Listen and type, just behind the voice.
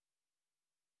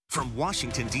From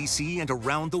Washington, D.C. and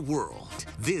around the world,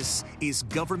 this is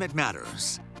Government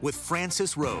Matters with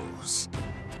Francis Rose.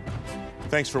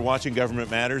 Thanks for watching Government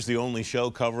Matters, the only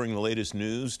show covering the latest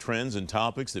news, trends, and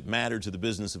topics that matter to the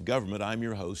business of government. I'm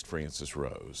your host, Francis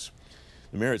Rose.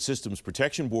 The Merit Systems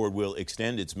Protection Board will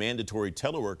extend its mandatory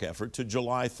telework effort to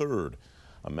July 3rd.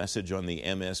 A message on the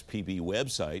MSPB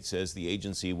website says the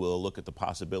agency will look at the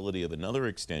possibility of another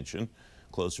extension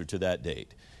closer to that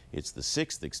date. It's the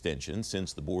 6th extension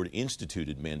since the board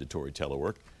instituted mandatory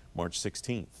telework March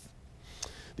 16th.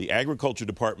 The Agriculture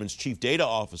Department's Chief Data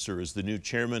Officer is the new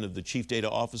chairman of the Chief Data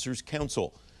Officers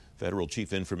Council. Federal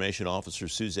Chief Information Officer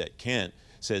Suzette Kent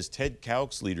says Ted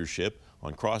Kauck's leadership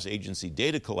on cross-agency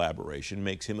data collaboration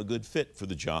makes him a good fit for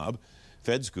the job.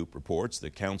 FedScoop reports the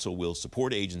council will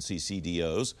support agency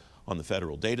CDOs on the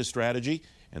federal data strategy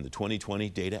and the 2020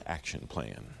 Data Action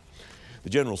Plan. The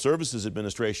General Services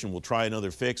Administration will try another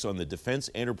fix on the Defense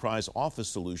Enterprise Office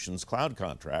Solutions cloud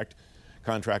contract.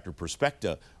 Contractor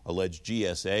Perspecta alleged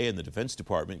GSA and the Defense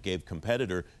Department gave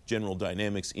competitor General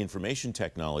Dynamics Information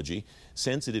Technology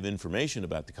sensitive information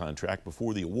about the contract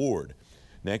before the award.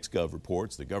 NextGov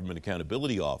reports the Government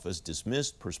Accountability Office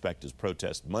dismissed Perspecta's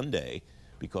protest Monday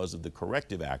because of the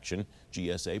corrective action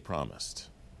GSA promised.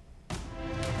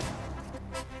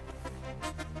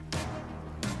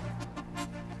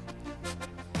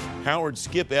 Howard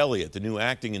Skip Elliott, the new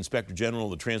acting Inspector General of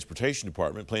the Transportation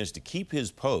Department, plans to keep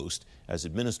his post as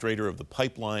administrator of the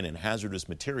Pipeline and Hazardous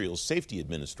Materials Safety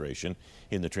Administration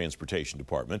in the Transportation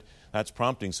Department. That's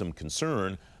prompting some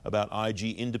concern about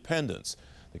IG independence.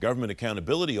 The Government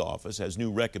Accountability Office has new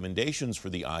recommendations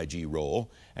for the IG role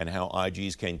and how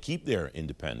IGs can keep their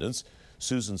independence.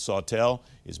 Susan Sawtelle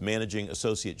is Managing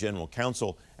Associate General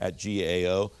Counsel at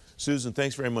GAO. Susan,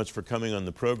 thanks very much for coming on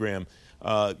the program.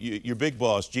 Your big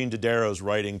boss, Gene Dodaro, is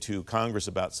writing to Congress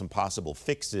about some possible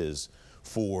fixes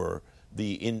for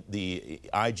the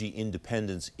IG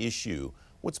independence issue.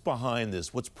 What's behind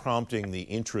this? What's prompting the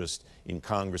interest in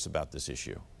Congress about this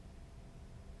issue?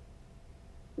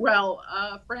 Well,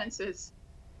 Francis,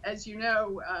 as you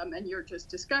know, and you're just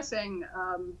discussing,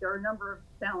 there are a number of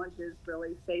challenges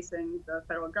really facing the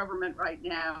federal government right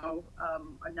now.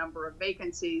 A number of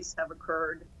vacancies have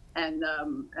occurred and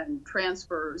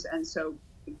transfers. And so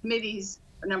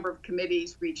a number of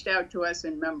committees reached out to us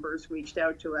and members reached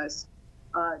out to us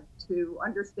to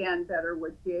understand better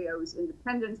what GAO's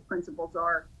independence principles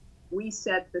are. We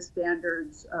set the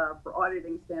standards for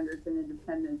auditing standards and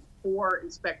independence for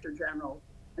Inspector General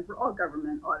and for all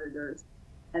government auditors.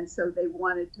 And so they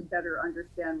wanted to better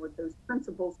understand what those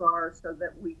principles are so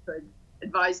that we could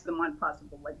advise them on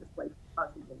possible legislation,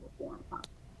 possible reform.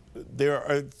 There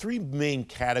are three main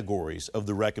categories of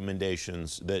the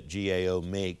recommendations that GAO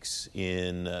makes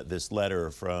in this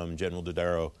letter from General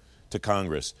Dodaro to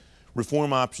Congress.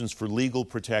 Reform options for legal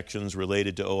protections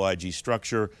related to OIG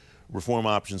structure, reform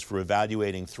options for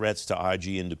evaluating threats to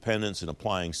IG independence and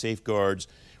applying safeguards,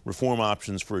 reform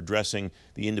options for addressing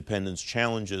the independence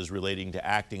challenges relating to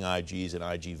acting IGs and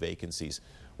IG vacancies.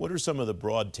 What are some of the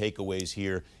broad takeaways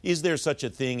here? Is there such a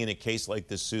thing in a case like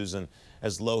this, Susan,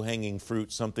 as low-hanging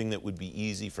fruit, something that would be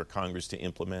easy for Congress to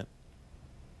implement?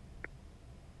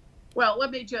 Well,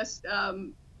 let me just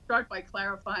start by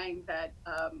clarifying that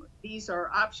these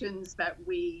are options that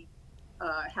we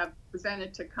have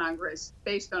presented to Congress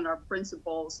based on our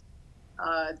principles.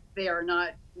 They are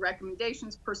not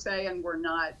recommendations per se, and we're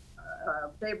not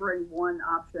favoring one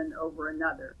option over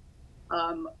another.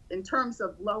 In terms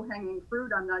of low-hanging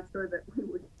fruit, I'm not sure that we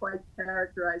would quite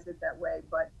characterize it that way,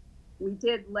 but we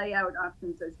did lay out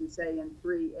options, as you say, in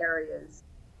three areas.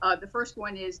 The first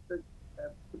one is to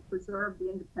preserve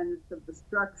the independence of the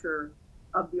structure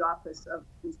of the Office of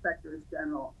Inspectors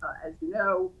General. As you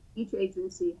know, each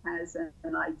agency has an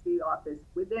IG office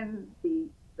within the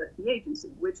agency,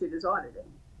 which it is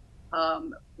auditing.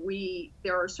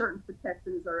 There are certain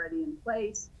protections already in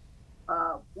place.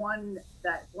 One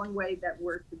way that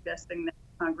we're suggesting that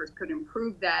Congress could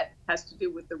improve that has to do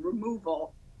with the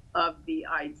removal of the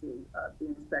IG, the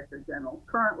Inspector General.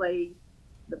 Currently,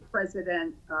 the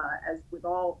president, as with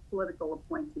all political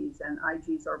appointees, and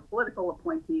IGs are political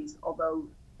appointees, although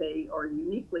they are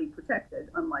uniquely protected,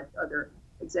 unlike other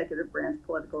executive branch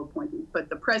political appointees. But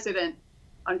the president,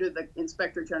 under the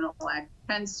Inspector General Act,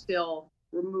 can still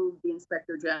remove the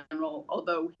Inspector General,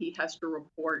 although he has to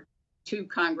report to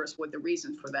Congress what the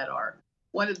reasons for that are.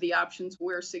 One of the options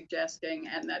we're suggesting,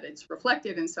 and that it's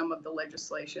reflected in some of the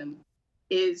legislation,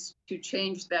 is to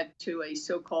change that to a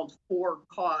so-called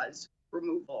for-cause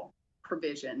removal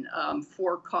provision.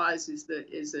 For-cause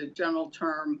is a general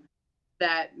term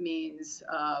that means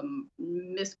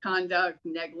misconduct,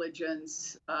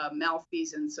 negligence,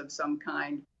 malfeasance of some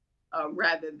kind,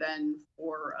 rather than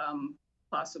for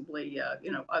possibly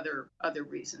other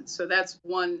reasons. So that's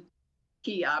one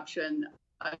key option.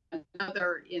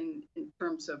 Another, in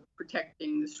terms of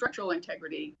protecting the structural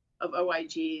integrity of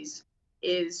OIGs,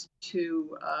 is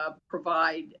to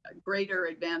provide greater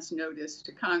advance notice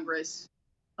to Congress,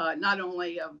 not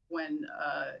only of when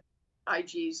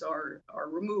IGs are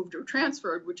removed or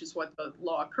transferred, which is what the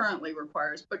law currently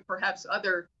requires, but perhaps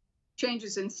other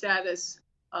changes in status,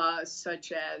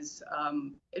 such as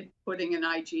putting an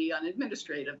IG on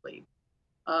administrative leave.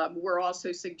 We're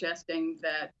also suggesting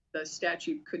that the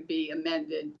statute could be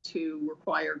amended to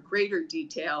require greater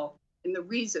detail in the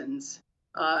reasons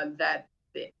that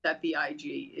the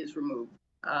IG is removed.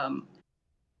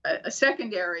 A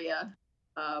second area,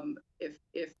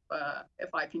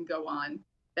 if I can go on,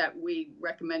 that we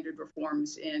recommended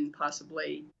reforms in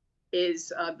possibly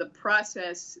is the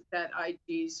process that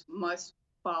IGs must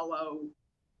follow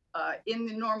in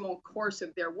the normal course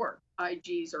of their work.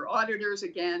 IGs are auditors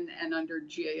again, and under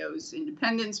GAO's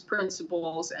independence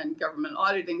principles and government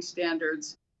auditing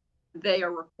standards, they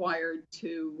are required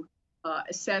to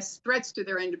assess threats to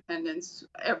their independence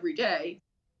every day,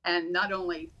 and not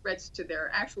only threats to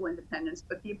their actual independence,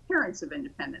 but the appearance of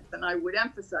independence. And I would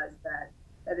emphasize that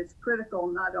it's critical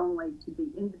not only to be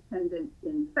independent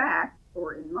in fact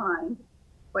or in mind,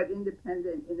 but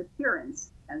independent in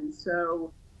appearance. And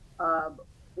so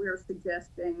we're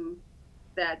suggesting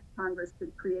that Congress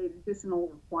could create additional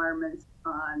requirements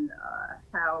on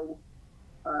how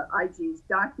IGs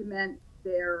document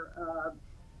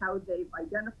how they've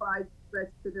identified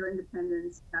threats to their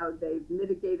independence, how they've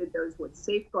mitigated those, what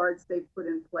safeguards they've put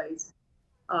in place,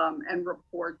 and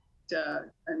report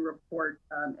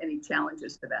any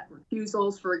challenges to that.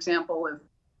 Recusals, for example,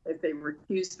 if they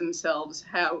recuse themselves,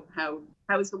 how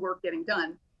is the work getting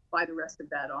done by the rest of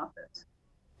that office?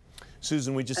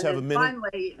 Susan, we just have a minute.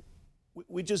 Finally,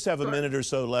 we just have a minute or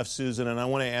so left, Susan, and I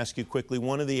want to ask you quickly,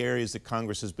 one of the areas that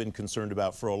Congress has been concerned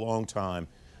about for a long time,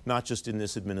 not just in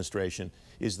this administration,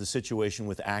 is the situation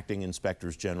with acting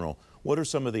inspectors general. What are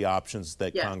some of the options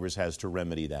that Congress has to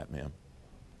remedy that, ma'am?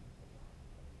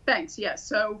 Thanks. Yes.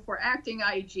 So for acting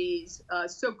IGs,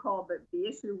 so-called, the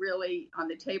issue really on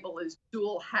the table is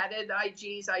dual-hatted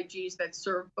IGs that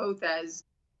serve both as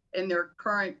in their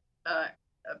current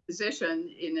position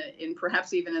in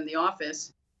perhaps even in the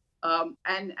office,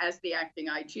 and as the acting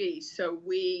IG. So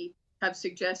we have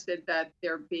suggested that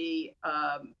there be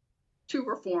two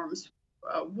reforms.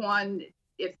 One,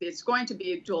 if it's going to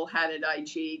be a dual-hatted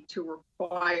IG, to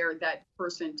require that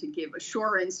person to give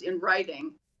assurance in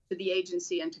writing to the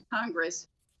agency and to Congress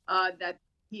that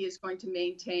he is going to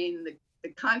maintain the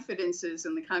confidences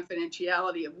and the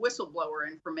confidentiality of whistleblower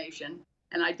information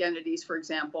and identities, for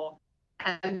example.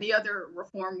 And the other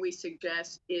reform we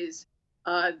suggest is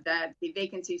that the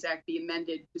Vacancies Act be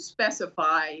amended to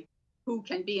specify who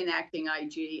can be an acting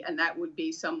IG, and that would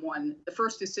be someone, the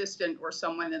first assistant or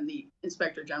someone in the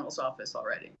Inspector General's office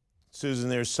already. Susan,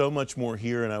 there's so much more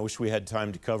here, and I wish we had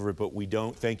time to cover it, but we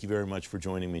don't. Thank you very much for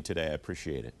joining me today. I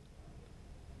appreciate it.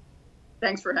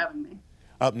 Thanks for having me.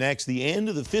 Up next, the end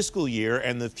of the fiscal year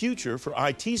and the future for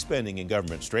IT spending in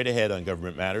government. Straight ahead on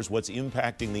Government Matters, what's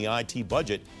impacting the IT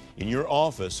budget in your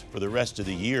office for the rest of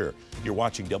the year. You're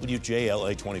watching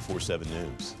WJLA 24/7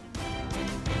 News.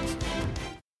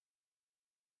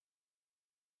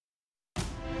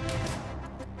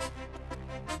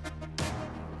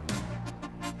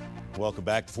 Welcome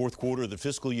back. The fourth quarter of the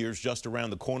fiscal year is just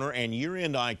around the corner, and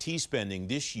year-end IT spending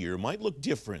this year might look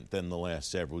different than the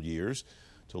last several years.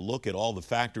 To look at all the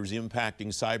factors impacting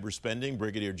cyber spending,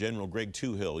 Brigadier General Greg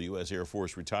Touhill, U.S. Air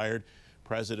Force retired,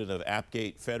 president of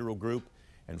AppGate Federal Group,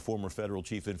 and former Federal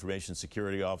Chief Information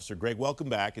Security Officer. Greg, welcome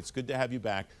back. It's good to have you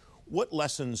back. What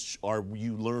lessons are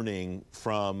you learning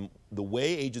from the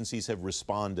way agencies have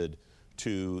responded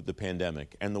to the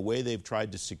pandemic and the way they've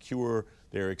tried to secure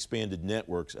their expanded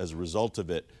networks as a result of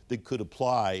it that could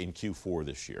apply in Q4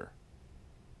 this year?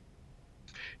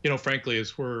 You know, frankly,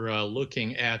 as we're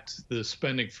looking at the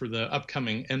spending for the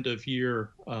upcoming end of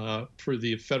year for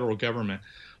the federal government,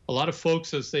 a lot of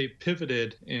folks, as they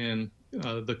pivoted in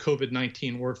the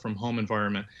COVID-19 work from home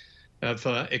environment, have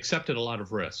accepted a lot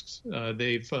of risks.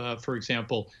 They've, for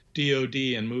example,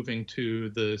 DoD and moving to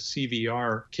the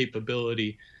CVR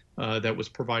capability that was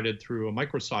provided through a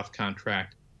Microsoft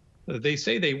contract. They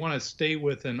say they want to stay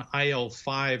with an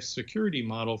IL5 security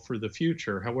model for the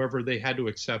future. However, they had to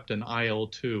accept an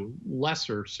IL2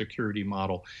 lesser security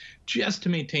model just to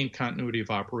maintain continuity of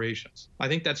operations. I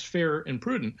think that's fair and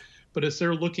prudent, but as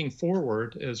they're looking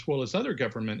forward, as well as other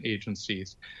government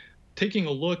agencies, taking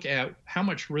a look at how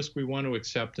much risk we want to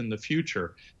accept in the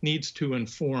future needs to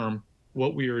inform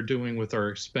what we are doing with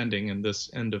our spending in this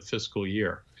end of fiscal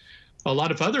year. A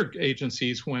lot of other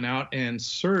agencies went out and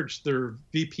surged their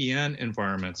VPN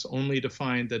environments, only to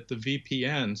find that the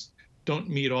VPNs don't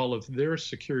meet all of their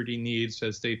security needs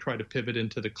as they try to pivot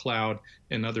into the cloud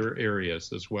and other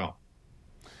areas as well.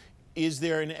 Is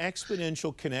there an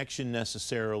exponential connection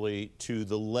necessarily to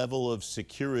the level of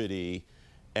security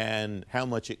and how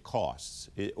much it costs?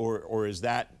 Or is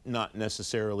that not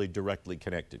necessarily directly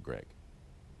connected, Greg?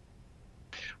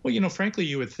 Well, frankly,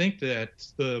 you would think that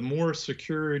the more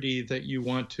security that you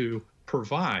want to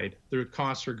provide, their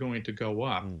costs are going to go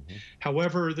up. Mm-hmm.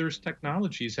 However, there's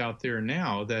technologies out there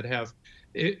now that have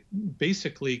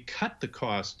basically cut the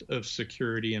cost of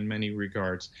security in many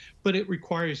regards, but it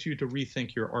requires you to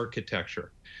rethink your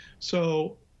architecture.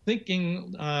 So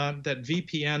thinking that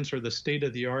VPNs are the state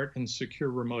of the art in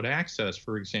secure remote access,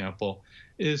 for example,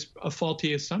 is a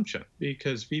faulty assumption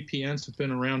because VPNs have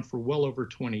been around for well over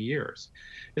 20 years.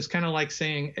 It's kind of like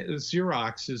saying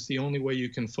Xerox is the only way you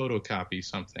can photocopy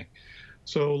something.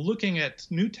 So looking at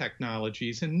new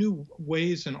technologies and new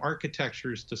ways and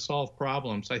architectures to solve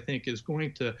problems, I think, is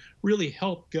going to really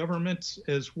help governments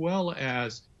as well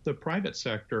as the private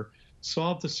sector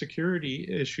solve the security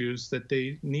issues that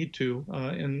they need to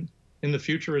in the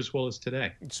future as well as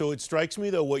today. So it strikes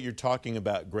me, though, what you're talking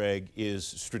about, Greg, is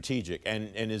strategic and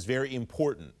is very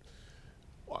important.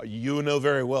 You know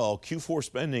very well, Q4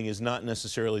 spending is not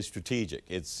necessarily strategic.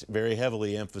 It's very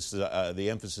heavily the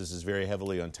emphasis is very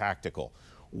heavily on tactical.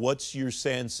 What's your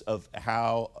sense of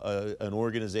how an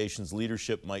organization's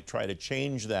leadership might try to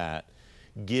change that,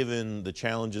 given the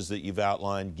challenges that you've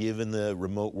outlined, given the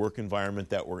remote work environment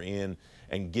that we're in,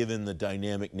 and given the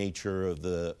dynamic nature of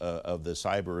the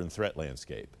cyber and threat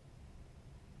landscape?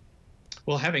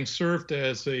 Well, having served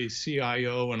as a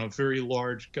CIO in a very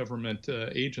large government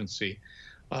agency,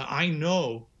 I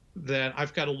know that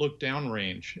I've got to look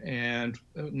downrange, and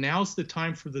now's the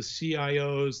time for the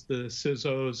CIOs, the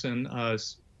CISOs, and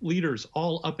leaders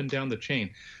all up and down the chain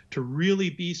to really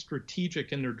be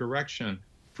strategic in their direction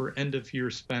for end-of-year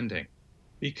spending.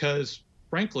 Because,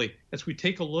 frankly, as we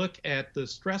take a look at the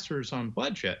stressors on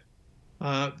budget,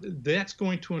 that's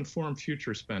going to inform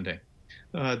future spending.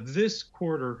 This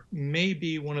quarter may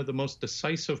be one of the most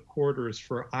decisive quarters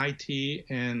for IT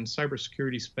and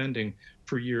cybersecurity spending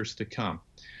for years to come.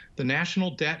 The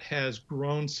national debt has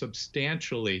grown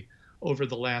substantially over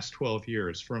the last 12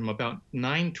 years, from about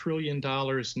 $9 trillion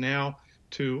now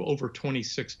to over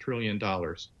 $26 trillion.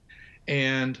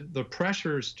 And the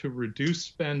pressures to reduce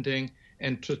spending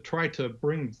and to try to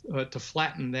to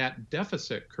flatten that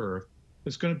deficit curve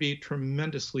is going to be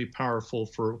tremendously powerful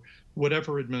for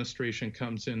whatever administration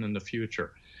comes in the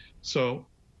future. So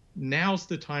now's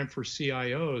the time for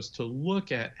CIOs to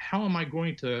look at how am I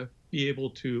going to be able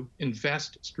to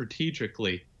invest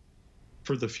strategically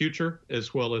for the future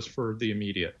as well as for the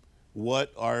immediate.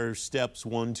 What are steps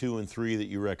 1, 2, and 3 that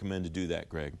you recommend to do that,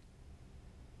 Greg?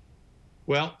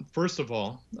 Well, first of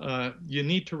all, you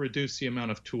need to reduce the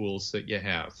amount of tools that you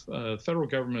have. The federal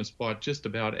government has bought just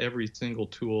about every single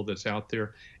tool that's out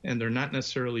there, and they're not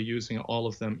necessarily using all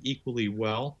of them equally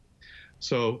well.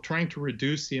 So trying to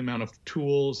reduce the amount of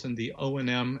tools and the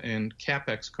O&M and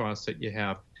CapEx costs that you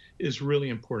have is really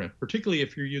important, particularly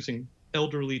if you're using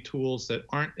elderly tools that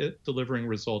aren't delivering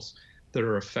results that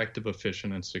are effective,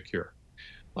 efficient, and secure.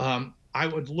 I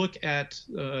would look at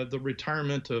the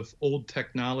retirement of old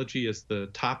technology as the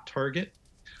top target.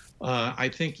 I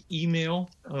think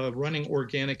email, running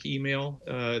organic email,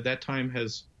 that time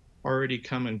has already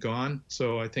come and gone.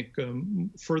 So I think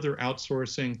further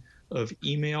outsourcing of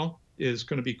email is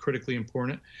going to be critically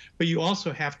important. But you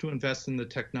also have to invest in the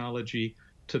technology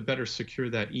to better secure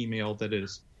that email that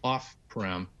is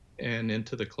off-prem and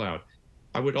into the cloud.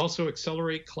 I would also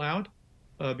accelerate cloud.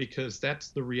 Because that's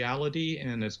the reality,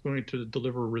 and it's going to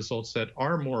deliver results that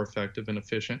are more effective and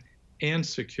efficient and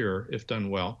secure if done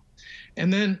well.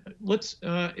 And then let's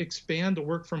expand the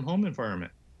work from home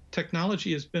environment.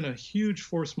 Technology has been a huge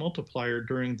force multiplier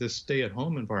during this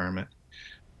stay-at-home environment.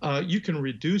 You can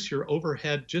reduce your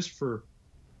overhead just for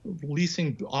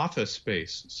leasing office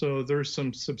space. So there's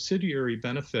some subsidiary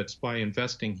benefits by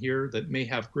investing here that may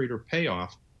have greater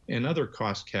payoff in other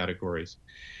cost categories.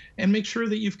 And make sure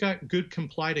that you've got good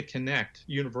comply to connect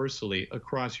universally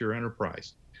across your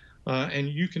enterprise. And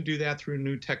you can do that through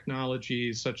new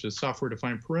technologies such as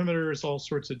software-defined perimeters, all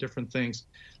sorts of different things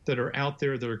that are out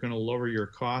there that are going to lower your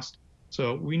cost.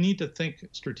 So we need to think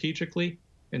strategically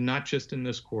and not just in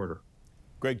this quarter.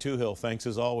 Greg Touhill, thanks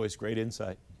as always. Great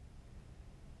insight.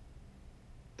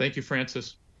 Thank you,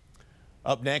 Francis.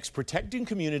 Up next, protecting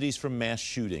communities from mass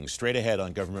shootings. Straight ahead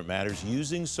on Government Matters,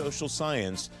 using social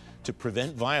science to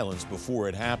prevent violence before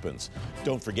it happens.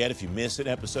 Don't forget, if you miss an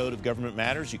episode of Government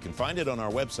Matters, you can find it on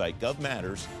our website,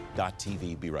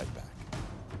 govmatters.tv. Be right back.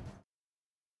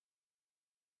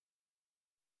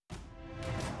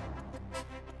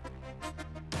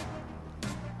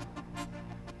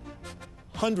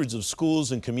 Hundreds of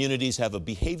schools and communities have a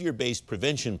behavior-based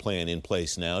prevention plan in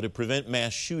place now to prevent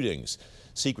mass shootings.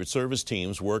 Secret Service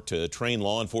teams work to train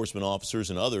law enforcement officers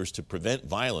and others to prevent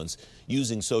violence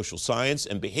using social science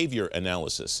and behavior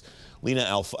analysis. Lina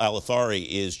Alathari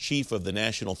is chief of the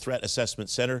National Threat Assessment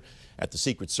Center at the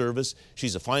Secret Service.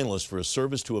 She's a finalist for a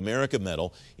Service to America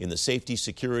Medal in the Safety,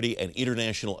 Security, and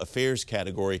International Affairs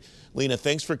category. Lina,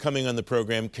 thanks for coming on the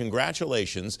program.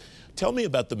 Congratulations. Tell me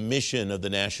about the mission of the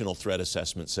National Threat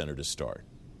Assessment Center to start.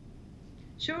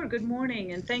 Sure. Good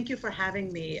morning, and thank you for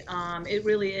having me. It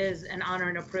really is an honor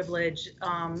and a privilege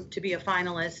to be a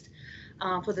finalist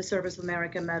for the Service of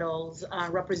America Medals,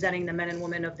 representing the men and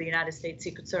women of the United States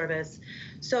Secret Service.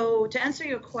 So to answer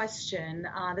your question,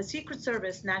 the Secret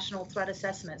Service National Threat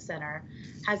Assessment Center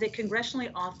has a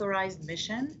congressionally authorized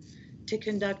mission to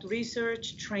conduct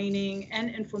research, training,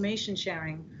 and information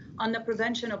sharing on the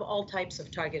prevention of all types of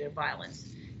targeted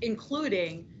violence,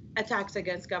 including attacks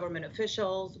against government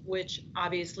officials, which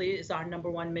obviously is our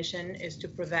number one mission, is to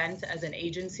prevent as an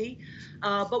agency.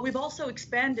 But we've also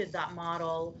expanded that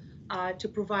model to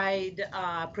provide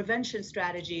prevention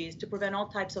strategies to prevent all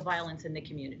types of violence in the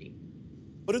community.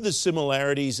 What are the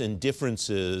similarities and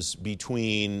differences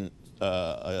between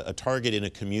a target in a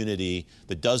community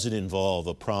that doesn't involve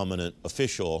a prominent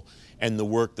official and the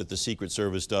work that the Secret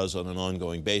Service does on an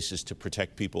ongoing basis to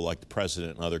protect people like the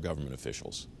president and other government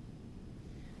officials?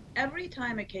 Every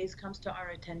time a case comes to our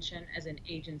attention as an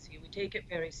agency, we take it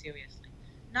very seriously.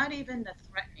 Not even the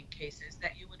threatening cases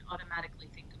that you would automatically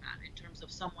think about in terms of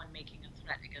someone making a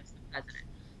threat against the president,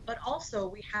 but also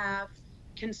we have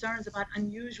concerns about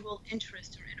unusual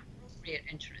interest or inappropriate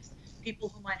interest, people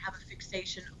who might have a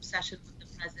fixation, obsession with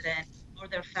the president or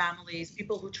their families,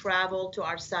 people who travel to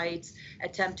our sites,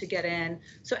 attempt to get in.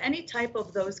 So any type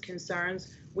of those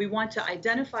concerns, we want to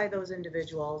identify those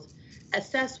individuals,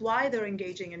 assess why they're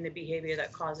engaging in the behavior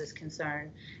that causes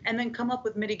concern, and then come up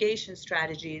with mitigation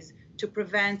strategies to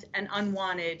prevent an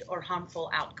unwanted or harmful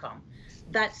outcome.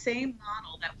 That same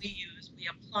model that we use, we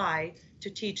apply to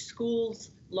teach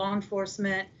schools, law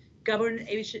enforcement, government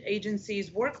agencies,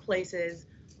 workplaces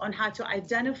on how to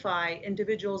identify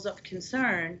individuals of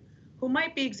concern who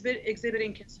might be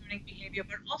exhibiting concerning behavior,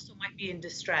 but also might be in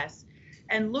distress.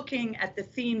 And looking at the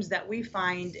themes that we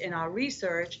find in our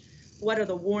research, what are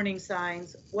the warning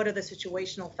signs? What are the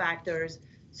situational factors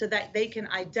so that they can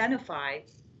identify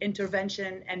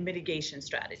intervention and mitigation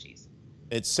strategies?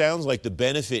 It sounds like the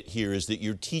benefit here is that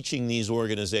you're teaching these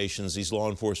organizations, these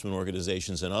law enforcement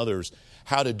organizations and others,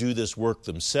 how to do this work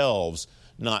themselves,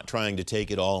 not trying to take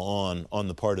it all on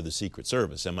the part of the Secret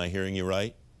Service. Am I hearing you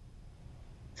right?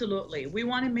 Absolutely. We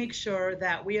want to make sure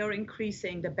that we are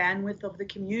increasing the bandwidth of the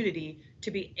community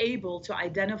to be able to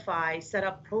identify, set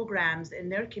up programs in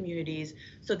their communities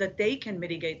so that they can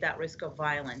mitigate that risk of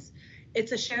violence.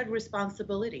 It's a shared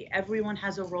responsibility. Everyone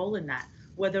has a role in that,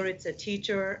 whether it's a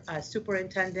teacher, a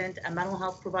superintendent, a mental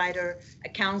health provider, a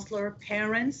counselor,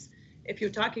 parents. If you're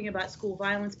talking about school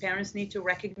violence, parents need to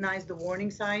recognize the warning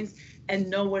signs and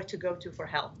know where to go to for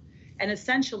help. And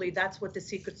essentially, that's what the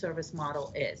Secret Service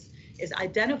model is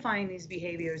identifying these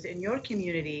behaviors in your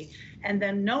community and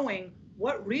then knowing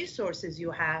what resources you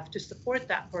have to support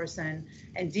that person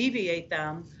and deviate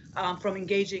them from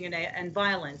engaging in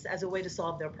violence as a way to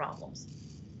solve their problems.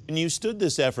 When you stood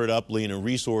this effort up, Lina,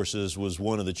 resources was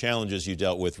one of the challenges you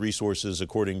dealt with. Resources,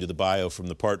 according to the bio from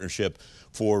the partnership,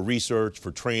 for research,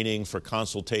 for training, for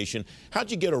consultation.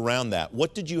 How'd you get around that?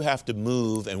 What did you have to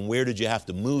move and where did you have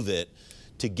to move it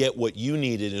to get what you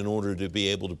needed in order to be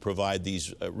able to provide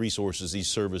these resources, these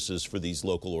services for these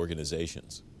local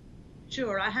organizations?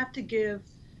 Sure. I have to give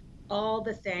all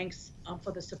the thanks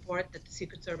for the support that the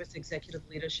Secret Service executive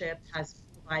leadership has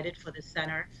provided for the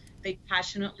center. They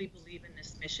passionately believe in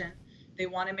this mission. They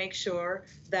want to make sure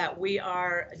that we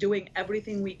are doing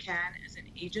everything we can as an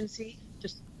agency to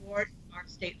support our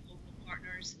state and local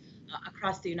partners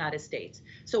across the United States.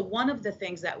 So one of the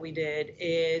things that we did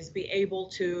is be able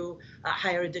to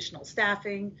hire additional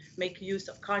staffing, make use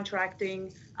of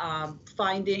contracting,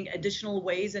 finding additional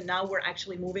ways, and now we're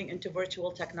actually moving into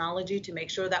virtual technology to make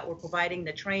sure that we're providing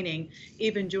the training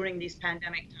even during these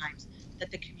pandemic times that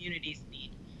the communities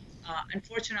need.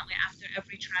 Unfortunately, after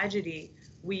every tragedy,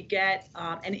 we get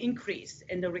an increase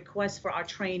in the requests for our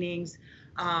trainings,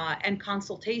 and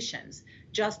consultations.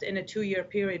 Just in a 2-year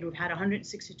period, we've had a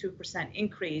 162%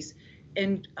 increase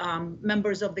in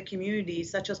members of the community,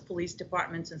 such as police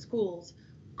departments and schools,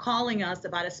 calling us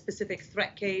about a specific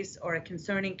threat case or a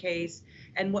concerning case.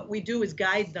 And what we do is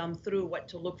guide them through what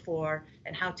to look for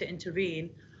and how to intervene,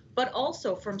 but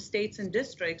also from states and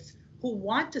districts who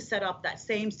want to set up that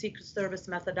same Secret Service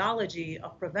methodology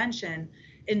of prevention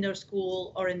in their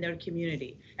school or in their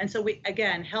community. And so we,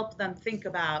 again, help them think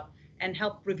about and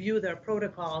help review their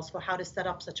protocols for how to set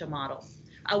up such a model.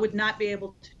 I would not be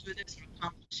able to do this or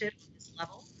accomplish it at this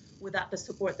level without the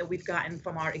support that we've gotten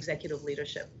from our executive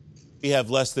leadership. We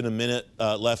have less than a minute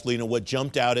left, Lina. What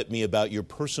jumped out at me about your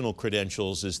personal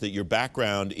credentials is that your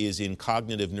background is in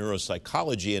cognitive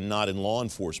neuropsychology and not in law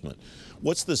enforcement.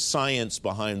 What's the science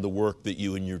behind the work that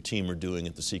you and your team are doing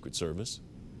at the Secret Service?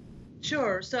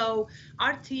 Sure. So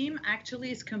our team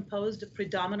actually is composed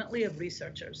predominantly of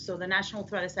researchers. So the National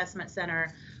Threat Assessment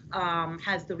Center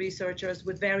has the researchers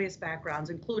with various backgrounds,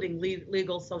 including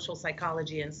legal, social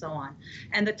psychology, and so on.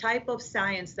 And the type of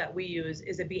science that we use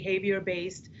is a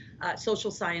behavior-based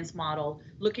social science model,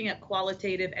 looking at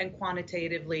qualitative and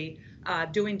quantitatively,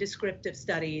 doing descriptive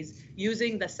studies,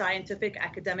 using the scientific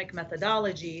academic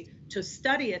methodology to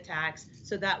study attacks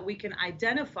so that we can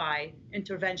identify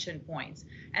intervention points.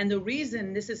 And the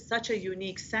reason this is such a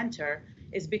unique center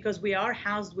is because we are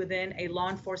housed within a law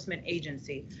enforcement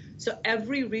agency. So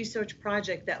every research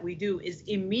project that we do is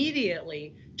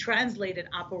immediately translated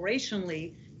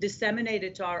operationally,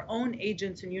 disseminated to our own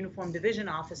agents and uniform division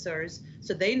officers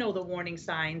so they know the warning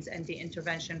signs and the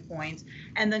intervention points,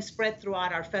 and then spread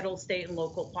throughout our federal, state, and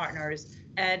local partners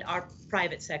and our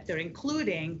private sector,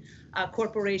 including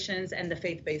corporations and the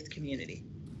faith-based community.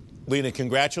 Lina,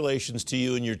 congratulations to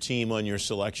you and your team on your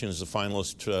selection as a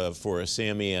finalist for a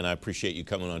Sammy, and I appreciate you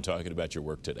coming on talking about your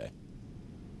work today.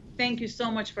 Thank you so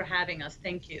much for having us.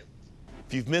 Thank you.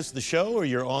 If you've missed the show or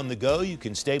you're on the go, you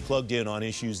can stay plugged in on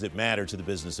issues that matter to the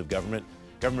business of government.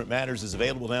 Government Matters is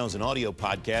available now as an audio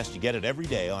podcast. You get it every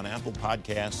day on Apple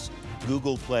Podcasts,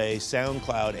 Google Play,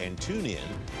 SoundCloud, and TuneIn.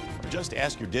 Or just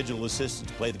ask your digital assistant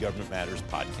to play the Government Matters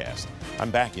podcast. I'm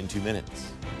back in 2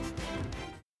 minutes.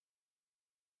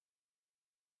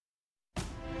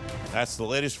 That's the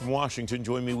latest from Washington.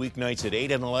 Join me weeknights at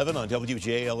 8 and 11 on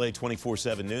WJLA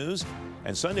 24/7 News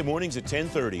and Sunday mornings at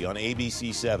 10:30 on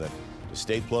ABC 7 to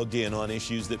stay plugged in on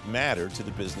issues that matter to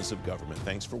the business of government.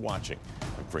 Thanks for watching.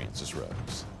 I'm Francis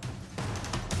Rose.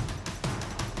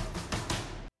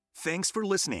 Thanks for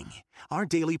listening. Our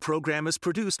daily program is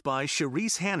produced by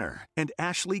Charisse Hanner and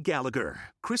Ashley Gallagher.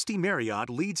 Christy Marriott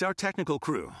leads our technical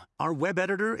crew. Our web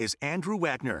editor is Andrew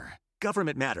Wagner.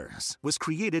 Government Matters was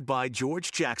created by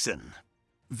George Jackson.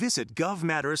 Visit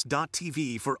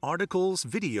govmatters.tv for articles,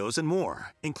 videos, and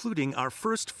more, including our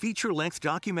first feature-length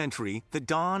documentary, The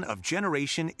Dawn of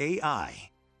Generation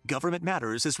AI. Government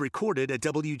Matters is recorded at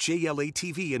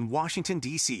WJLA-TV in Washington,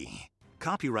 D.C.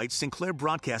 Copyright Sinclair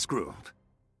Broadcast Group.